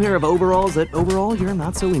 There's a pair of overalls that overall you're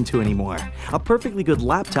not so into anymore. A perfectly good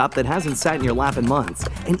laptop that hasn't sat in your lap in months.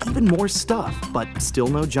 And even more stuff, but still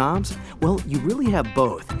no jobs? Well, you really have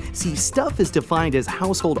both. See, stuff is defined as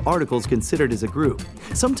household articles considered as a group.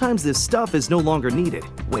 Sometimes this stuff is no longer needed.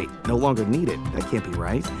 Wait, no longer needed? That can't be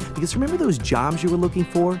right. Because remember those jobs you were looking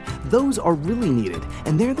for? Those are really needed,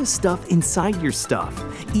 and they're the stuff inside your stuff.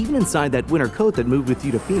 Even inside that winter coat that moved with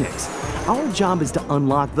you to Phoenix. Our job is to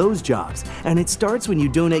unlock those jobs, and it starts when you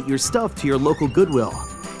donate your stuff to your local Goodwill.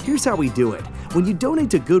 Here's how we do it. When you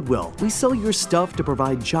donate to Goodwill, we sell your stuff to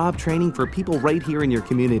provide job training for people right here in your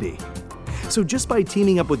community. So just by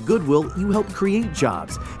teaming up with Goodwill, you help create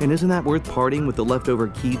jobs. And isn't that worth parting with the leftover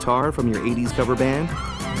guitar from your 80s cover band?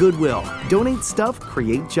 Goodwill. Donate stuff,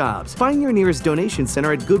 create jobs. Find your nearest donation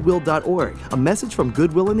center at goodwill.org. A message from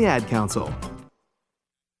Goodwill and the Ad Council.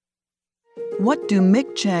 What do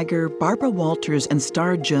Mick Jagger, Barbara Walters, and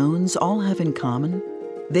Star Jones all have in common?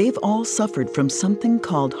 They've all suffered from something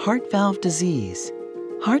called heart valve disease.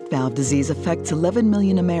 Heart valve disease affects 11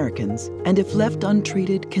 million Americans, and if left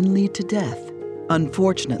untreated, can lead to death.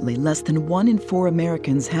 Unfortunately, less than 1 in 4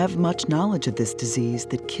 Americans have much knowledge of this disease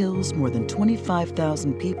that kills more than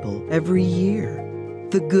 25,000 people every year.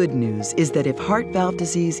 The good news is that if heart valve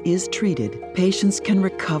disease is treated, patients can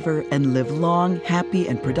recover and live long, happy,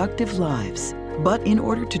 and productive lives. But in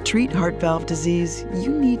order to treat heart valve disease, you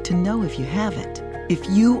need to know if you have it. If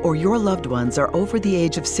you or your loved ones are over the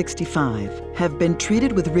age of 65, have been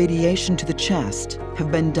treated with radiation to the chest,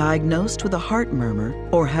 have been diagnosed with a heart murmur,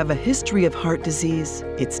 or have a history of heart disease,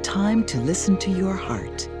 it's time to listen to your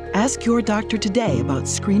heart. Ask your doctor today about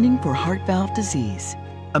screening for heart valve disease.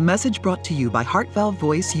 A message brought to you by Heart Valve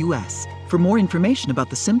Voice US. For more information about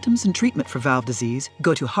the symptoms and treatment for valve disease,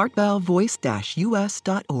 go to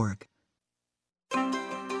heartvalvevoice-us.org.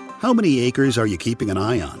 How many acres are you keeping an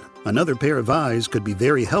eye on? Another pair of eyes could be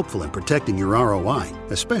very helpful in protecting your ROI,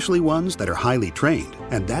 especially ones that are highly trained.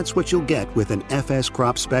 And that's what you'll get with an FS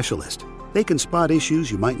crop specialist. They can spot issues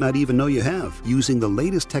you might not even know you have using the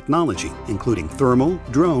latest technology, including thermal,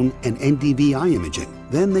 drone, and NDVI eye imaging.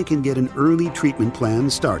 Then they can get an early treatment plan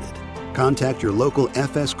started. Contact your local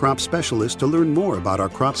FS crop specialist to learn more about our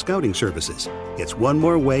crop scouting services. It's one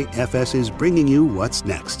more way FS is bringing you what's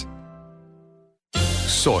next.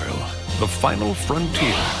 Soil, the final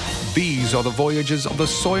frontier. These are the voyages of the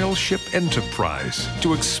Soil Ship Enterprise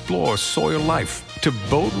to explore soil life, to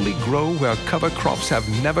boldly grow where cover crops have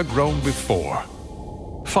never grown before.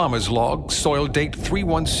 Farmer's Log, soil date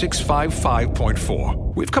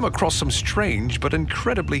 31655.4. We've come across some strange but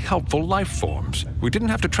incredibly helpful life forms. We didn't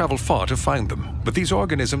have to travel far to find them, but these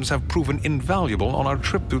organisms have proven invaluable on our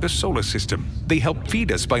trip through the solar system. They help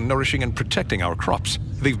feed us by nourishing and protecting our crops.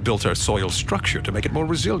 They've built our soil structure to make it more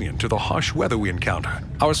resilient to the harsh weather we encounter.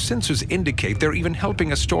 Our sensors indicate they're even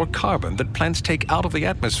helping us store carbon that plants take out of the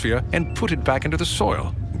atmosphere and put it back into the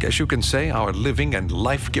soil. Guess you can say our living and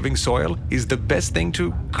life-giving soil is the best thing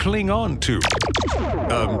to cling on to.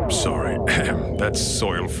 Sorry. That's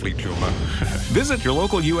soil fleet humor. Visit your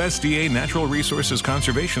local USDA Natural Resources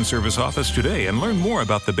Conservation Service office today and learn more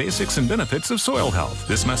about the basics and benefits of soil health.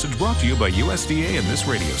 This message brought to you by USDA and this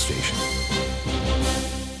radio station.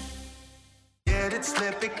 Get it,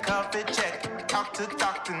 slip it, cuff it, check it. Talk to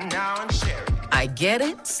doctor now and share it. I get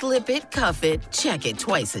it, slip it, cuff it, check it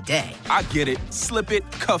twice a day. I get it, slip it,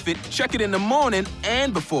 cuff it, check it in the morning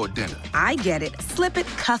and before dinner. I get it, slip it,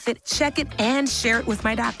 cuff it, check it, and share it with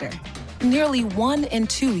my doctor. Nearly 1 in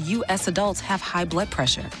 2 U.S. adults have high blood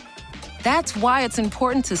pressure. That's why it's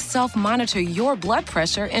important to self-monitor your blood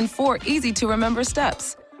pressure in 4 easy-to-remember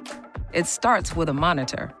steps. It starts with a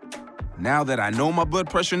monitor. Now that I know my blood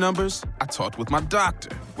pressure numbers, I talked with my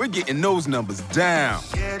doctor. We're getting those numbers down.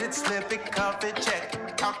 Get it, slip it, cuff it, check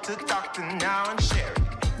it. Talk to doctor now and share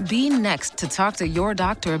it. Be next to talk to your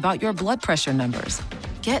doctor about your blood pressure numbers.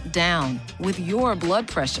 Get down with your blood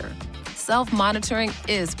pressure. Self-monitoring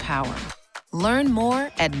is power. Learn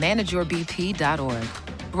more at manageyourbp.org.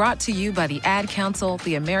 Brought to you by the Ad Council,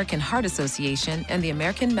 the American Heart Association, and the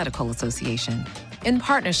American Medical Association, in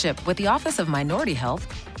partnership with the Office of Minority Health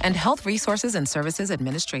and Health Resources and Services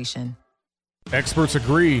Administration. Experts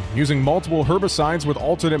agree, using multiple herbicides with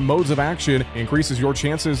alternate modes of action increases your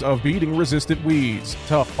chances of beating resistant weeds.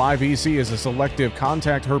 Tough 5EC is a selective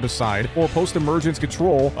contact herbicide for post-emergence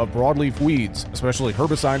control of broadleaf weeds, especially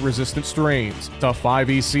herbicide-resistant strains. Tough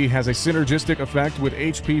 5EC has a synergistic effect with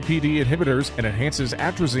HPPD inhibitors and enhances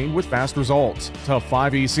atrazine with fast results. Tough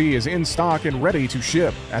 5EC is in stock and ready to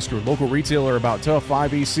ship. Ask your local retailer about Tough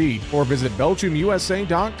 5EC or visit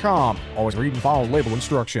BelgiumUSA.com. Always read and follow label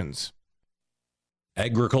instructions.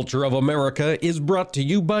 Agriculture of America is brought to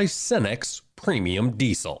you by Cenex Premium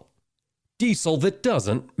Diesel. Diesel that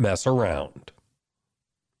doesn't mess around.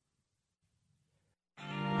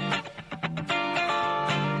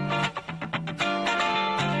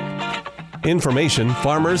 Information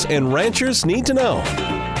farmers and ranchers need to know.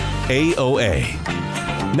 AOA.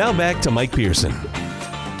 Now back to Mike Pearson.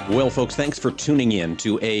 Well, folks, thanks for tuning in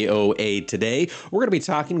to AOA today. We're going to be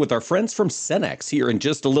talking with our friends from Cenex here in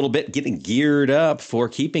just a little bit, getting geared up for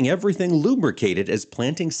keeping everything lubricated as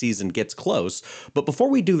planting season gets close. But before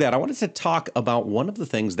we do that, I wanted to talk about one of the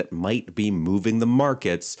things that might be moving the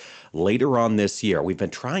markets later on this year. We've been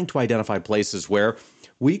trying to identify places where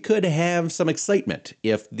we could have some excitement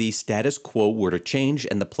if the status quo were to change,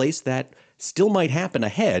 and the place that still might happen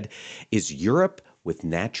ahead is Europe with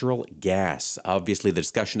natural gas. Obviously, the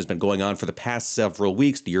discussion has been going on for the past several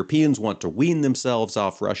weeks. The Europeans want to wean themselves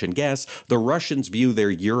off Russian gas. The Russians view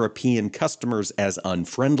their European customers as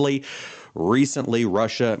unfriendly. Recently,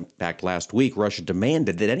 Russia, in fact, last week, Russia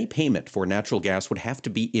demanded that any payment for natural gas would have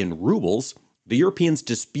to be in rubles. The Europeans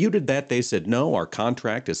disputed that. They said, no, our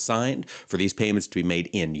contract is signed for these payments to be made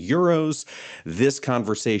in euros. This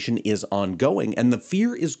conversation is ongoing, and the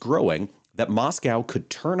fear is growing that Moscow could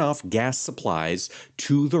turn off gas supplies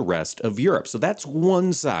to the rest of Europe. So that's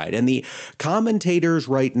one side. And the commentators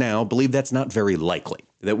right now believe that's not very likely,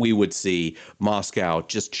 that we would see Moscow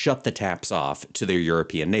just shut the taps off to their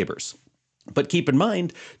European neighbors. But keep in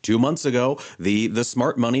mind, 2 months ago, the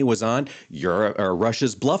smart money was on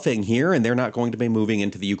Russia's bluffing here, and they're not going to be moving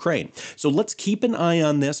into the Ukraine. So let's keep an eye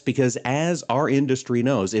on this, because as our industry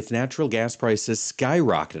knows, if natural gas prices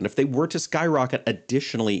skyrocket, and if they were to skyrocket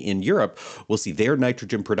additionally in Europe, we'll see their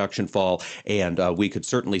nitrogen production fall, and we could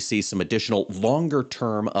certainly see some additional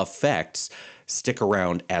longer-term effects stick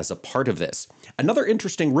around as a part of this. Another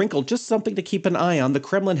interesting wrinkle, just something to keep an eye on, the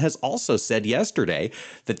Kremlin has also said yesterday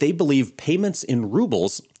that they believe payments in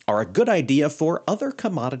rubles are a good idea for other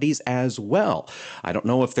commodities as well. I don't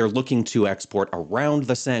know if they're looking to export around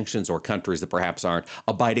the sanctions or countries that perhaps aren't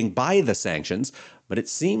abiding by the sanctions, but it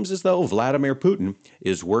seems as though Vladimir Putin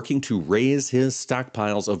is working to raise his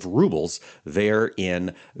stockpiles of rubles there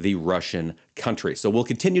in the Russian country. So we'll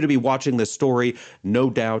continue to be watching this story, no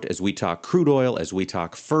doubt, as we talk crude oil, as we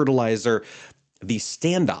talk fertilizer. The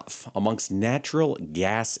standoff amongst natural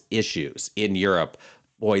gas issues in Europe.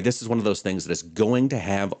 Boy, this is one of those things that is going to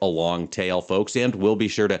have a long tail, folks, and we'll be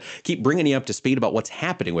sure to keep bringing you up to speed about what's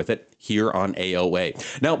happening with it here on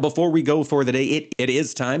AOA. Now, before we go for the day, it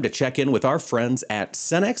is time to check in with our friends at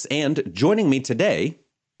Cenex, and joining me today,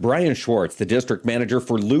 Brian Schwartz, the district manager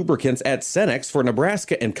for lubricants at Cenex for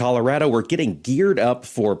Nebraska and Colorado. We're getting geared up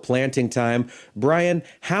for planting time. Brian,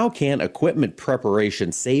 how can equipment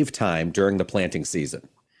preparation save time during the planting season?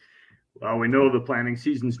 Well, we know the planting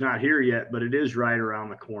season's not here yet, but it is right around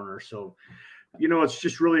the corner. So, it's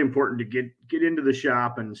just really important to get into the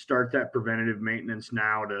shop and start that preventative maintenance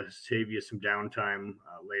now to save you some downtime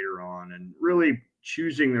later on. And really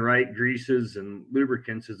choosing the right greases and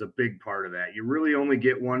lubricants is a big part of that. You really only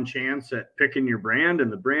get one chance at picking your brand,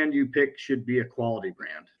 and the brand you pick should be a quality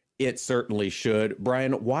brand. It certainly should.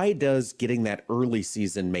 Brian, why does getting that early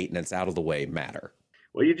season maintenance out of the way matter?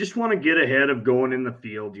 Well, you just want to get ahead of going in the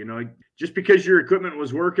field. Just because your equipment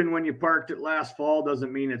was working when you parked it last fall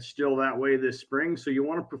doesn't mean it's still that way this spring. So you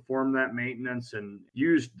want to perform that maintenance and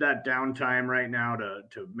use that downtime right now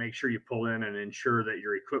to make sure you pull in and ensure that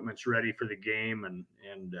your equipment's ready for the game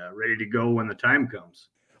and ready to go when the time comes.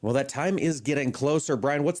 Well, that time is getting closer.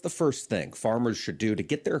 Brian, what's the first thing farmers should do to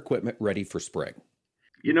get their equipment ready for spring?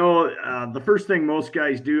 The first thing most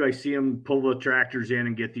guys do, I see them pull the tractors in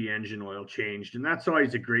and get the engine oil changed. And that's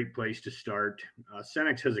always a great place to start.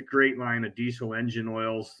 Cenex has a great line of diesel engine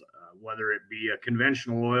oils, whether it be a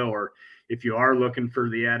conventional oil or if you are looking for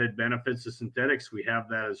the added benefits of synthetics, we have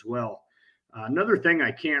that as well. Another thing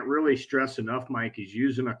I can't really stress enough, Mike, is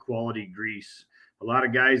using a quality grease. A lot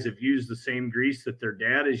of guys have used the same grease that their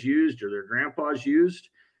dad has used or their grandpa's used,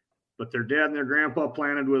 but their dad and their grandpa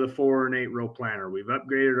planted with a 4 and 8 row planter. We've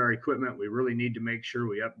upgraded our equipment. We really need to make sure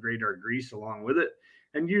we upgrade our grease along with it.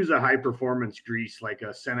 and use a high-performance grease like a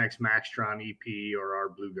Cenex Maxtron EP or our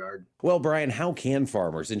Blue Guard. Well, Brian, how can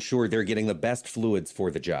farmers ensure they're getting the best fluids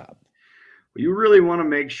for the job? You really want to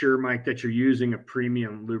make sure, Mike, that you're using a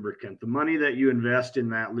premium lubricant. The money that you invest in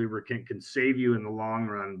that lubricant can save you in the long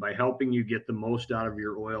run by helping you get the most out of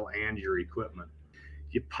your oil and your equipment.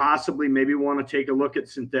 You possibly maybe want to take a look at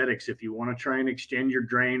synthetics if you want to try and extend your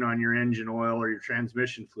drain on your engine oil or your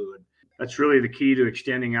transmission fluid. That's really the key to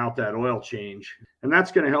extending out that oil change. And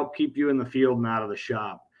that's going to help keep you in the field and out of the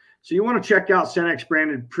shop. So you want to check out Cenex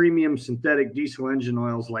branded premium synthetic diesel engine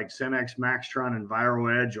oils like Cenex Maxtron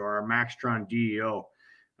Enviro Edge or our Maxtron DEO.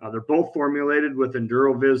 They're both formulated with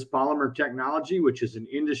EnduroViz polymer technology, which is an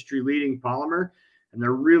industry-leading polymer, and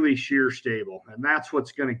they're really shear stable. And that's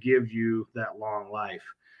what's going to give you that long life.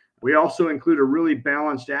 We also include a really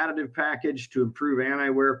balanced additive package to improve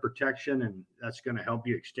anti-wear protection, and that's going to help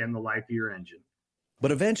you extend the life of your engine.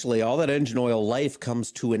 But eventually, all that engine oil life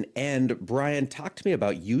comes to an end. Brian, talk to me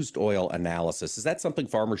about used oil analysis. Is that something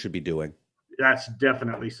farmers should be doing? That's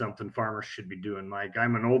definitely something farmers should be doing, Mike.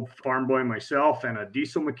 I'm an old farm boy myself and a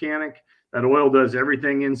diesel mechanic. That oil does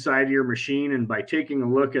everything inside your machine, and by taking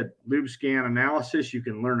a look at lube scan analysis, you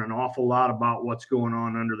can learn an awful lot about what's going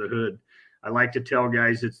on under the hood. I like to tell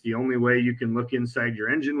guys it's the only way you can look inside your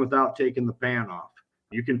engine without taking the pan off.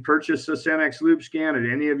 You can purchase a Cenex lube scan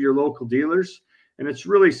at any of your local dealers. And it's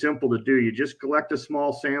really simple to do. You just collect a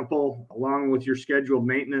small sample along with your scheduled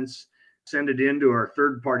maintenance, send it into our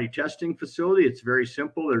third-party testing facility. It's very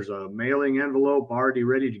simple. There's a mailing envelope already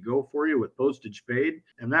ready to go for you with postage paid.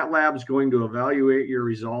 And that lab's going to evaluate your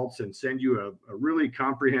results and send you a really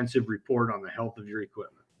comprehensive report on the health of your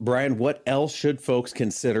equipment. Brian, what else should folks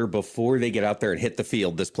consider before they get out there and hit the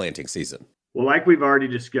field this planting season? Well, like we've already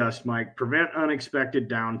discussed, Mike, prevent unexpected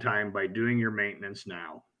downtime by doing your maintenance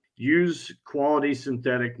now. Use quality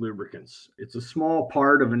synthetic lubricants. It's a small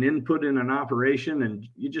part of an input in an operation, and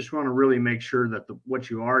you just want to really make sure that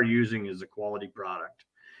what you are using is a quality product.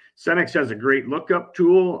 Cenex has a great lookup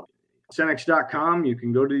tool. Cenex.com, you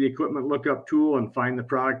can go to the equipment lookup tool and find the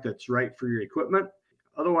product that's right for your equipment.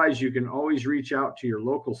 Otherwise, you can always reach out to your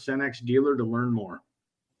local Cenex dealer to learn more.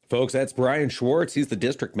 Folks, that's Brian Schwartz. He's the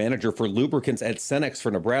district manager for lubricants at Cenex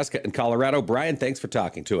for Nebraska and Colorado. Brian, thanks for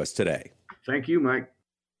talking to us today. Thank you, Mike.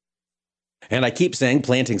 And I keep saying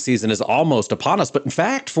planting season is almost upon us, but in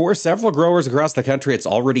fact, for several growers across the country, it's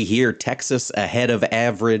already here. Texas ahead of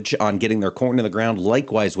average on getting their corn in the ground.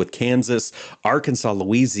 Likewise with Kansas, Arkansas,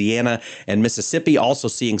 Louisiana, and Mississippi also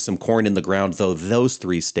seeing some corn in the ground, though those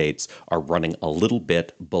three states are running a little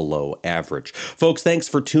bit below average. Folks, thanks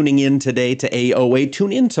for tuning in today to AOA.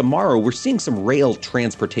 Tune in tomorrow. We're seeing some rail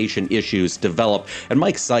transportation issues develop, and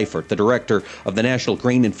Mike Seifert, the director of the National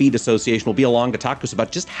Grain and Feed Association, will be along to talk to us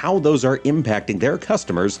about just how those are impacting their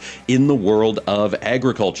customers in the world of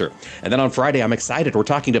agriculture. And then on Friday, I'm excited. We're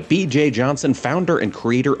talking to B.J. Johnson, founder and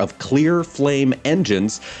creator of Clear Flame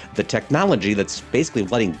Engines, the technology that's basically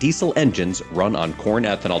letting diesel engines run on corn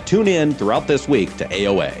ethanol. Tune in throughout this week to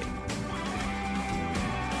AOA.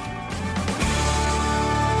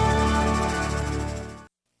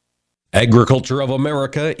 Agriculture of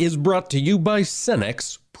America is brought to you by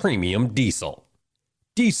Cenex Premium Diesel.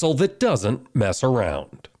 Diesel that doesn't mess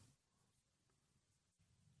around.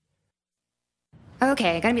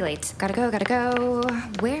 Okay, gotta be late. Gotta go.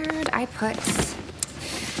 Where'd I put...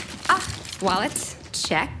 wallet.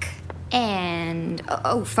 Check. And...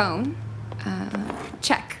 phone.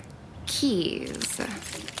 Check. Keys.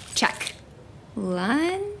 Check.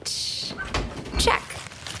 Lunch. Check.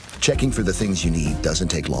 Checking for the things you need doesn't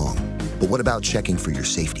take long. But what about checking for your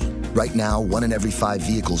safety? Right now, 1 in every 5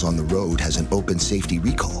 vehicles on the road has an open safety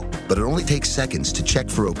recall. But it only takes seconds to check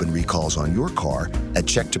for open recalls on your car at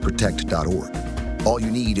checktoprotect.org. All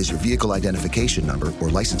you need is your vehicle identification number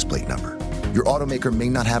or license plate number. Your automaker may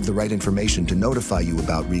not have the right information to notify you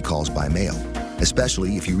about recalls by mail,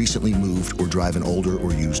 especially if you recently moved or drive an older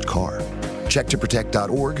or used car.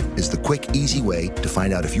 Checktoprotect.org is the quick, easy way to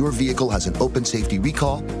find out if your vehicle has an open safety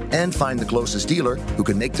recall and find the closest dealer who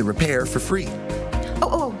can make the repair for free.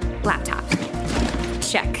 Laptop.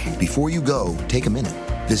 Check. Before you go, take a minute.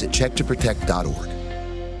 Visit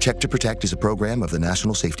checktoprotect.org. Check to Protect is a program of the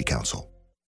National Safety Council.